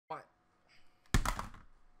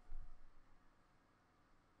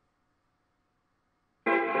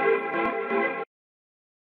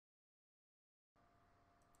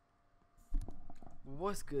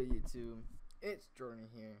What's good, YouTube? It's Jordan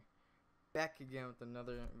here, back again with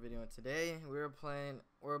another video. Today we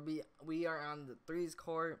are on the threes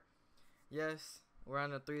court. Yes, we're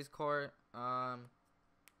on the threes court.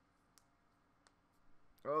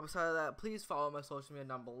 Besides that, please follow my social media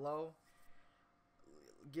down below.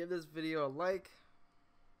 Give this video a like.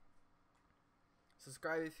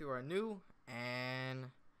 Subscribe if you are new, and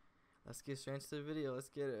let's get straight into the video. Let's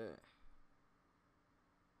get it.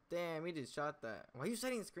 Damn, he just shot that. Why are you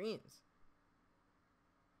setting screens?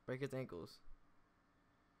 Break his ankles.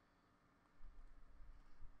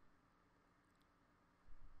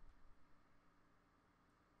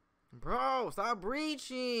 Bro, stop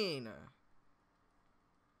breaching.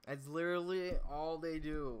 That's literally all they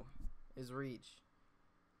do is reach.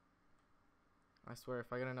 I swear,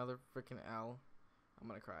 if I get another freaking L, I'm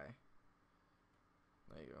gonna cry.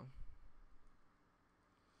 There you go.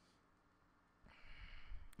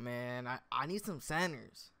 Man, I need some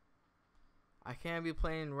centers. I can't be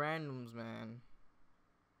playing randoms, man.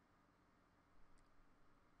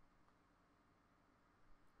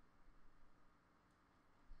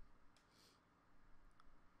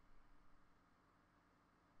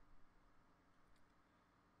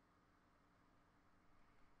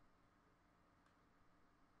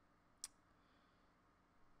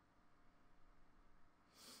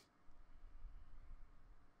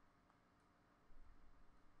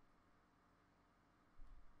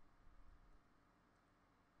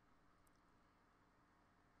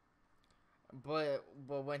 But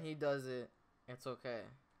when he does it, it's okay.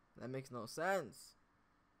 That makes no sense.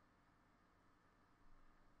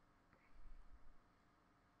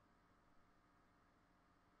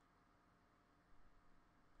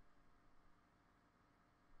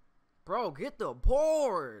 Bro, get the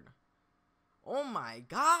board. Oh my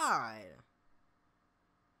god.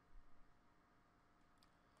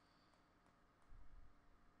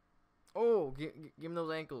 Oh, give him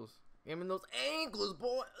those ankles. Give him those ankles,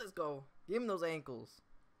 boy. Let's go. Give him those ankles.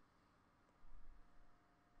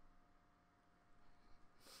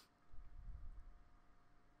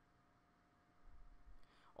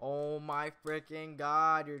 Oh my freaking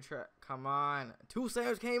god, you're come on. Two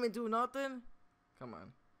centers can't even do nothing? Come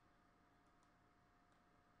on.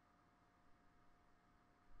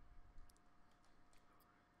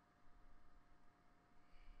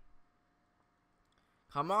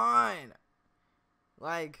 Come on.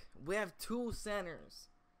 Like, we have two centers.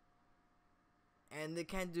 And they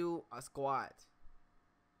can't do a squat.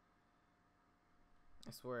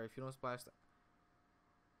 I swear, if you don't splash that.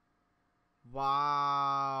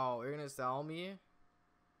 Wow, you're gonna sell me?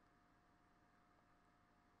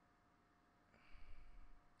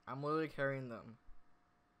 I'm literally carrying them.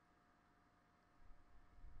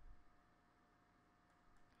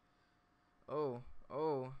 Oh,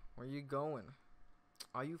 where you going?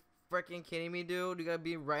 Are you freaking kidding me, dude? You gotta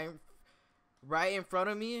be right in front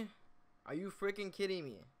of me? Are you freaking kidding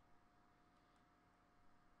me?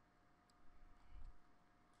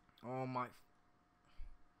 Oh my.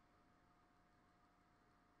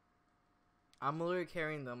 I'm literally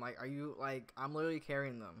carrying them. Like, are you, like, I'm literally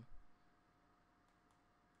carrying them.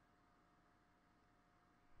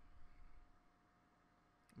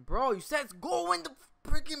 Bro, you said go in the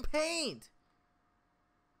freaking paint.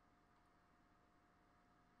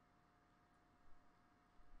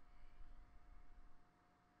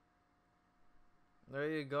 There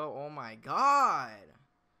you go. Oh my god.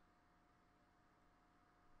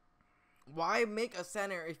 Why make a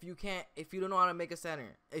center if you don't know how to make a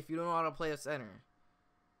center? If you don't know how to play a center?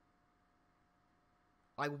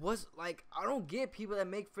 Like, I don't get people that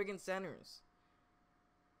make freaking centers.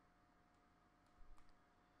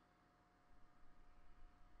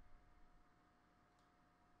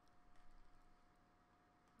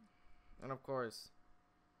 And of course,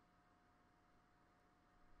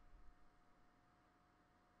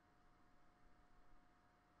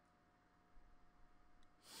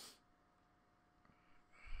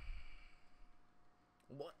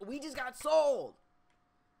 we just got sold.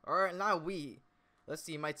 Alright, not we. Let's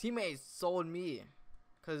see, my teammates sold me.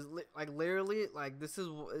 Cause like literally, like this is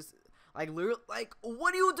like literally, like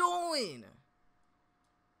what are you doing?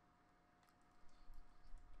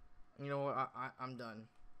 You know what? I'm done.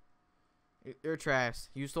 You're trash.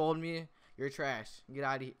 You sold me. You're trash. Get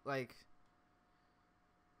out of here. Like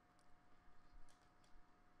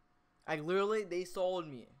literally, they sold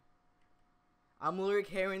me. I'm literally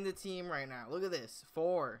carrying the team right now. Look at this.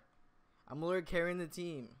 4. I'm literally carrying the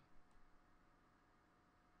team.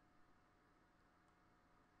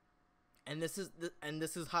 And this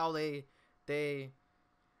is how they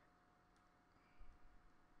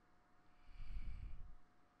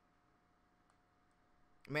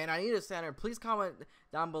Man, I need a center. Please comment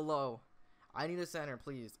down below. I need a center,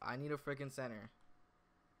 please. I need a freaking center.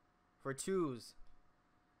 For twos.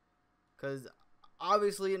 Cause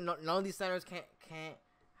obviously none of these centers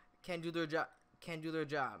can't do their job. Can't do their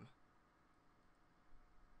job.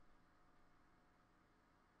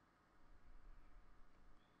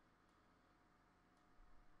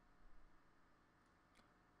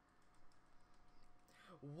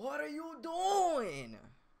 What are you doing?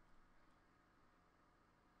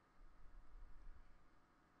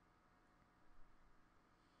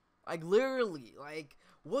 Like, literally, like,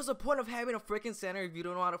 what's the point of having a freaking center if you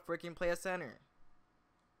don't know how to freaking play a center?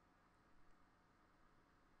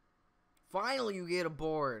 Finally, you get a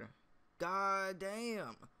board. God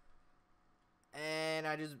damn. And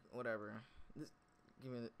I just, whatever. Give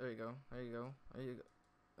me, there you go. There you go. There you go.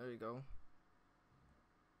 There you go.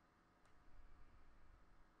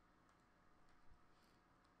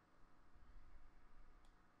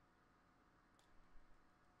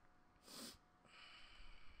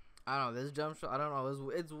 I don't know, this jump shot, I don't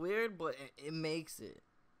know, it's weird, but it makes it.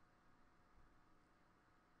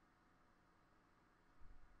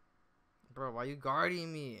 Bro, why you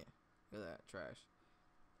guarding me? Look at that, trash.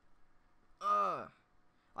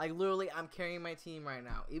 Like, literally, I'm carrying my team right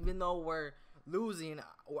now. Even though we're losing,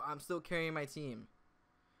 I'm still carrying my team.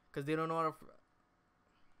 Because they don't know how to...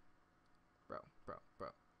 Bro.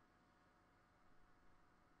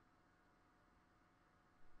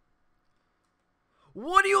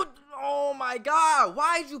 What are you... Oh my god,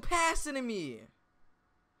 why did you pass it to me?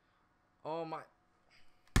 Oh my...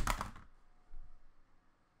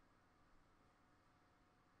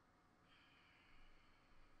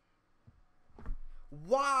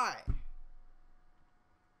 Why?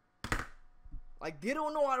 Like, they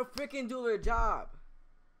don't know how to freaking do their job.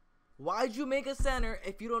 Why'd you make a center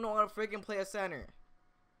if you don't know how to freaking play a center?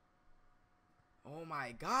 Oh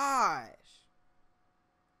my gosh.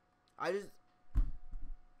 I just...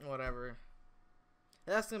 Whatever.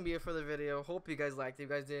 That's gonna be it for the video. Hope you guys liked it. If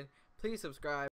you guys did, please subscribe.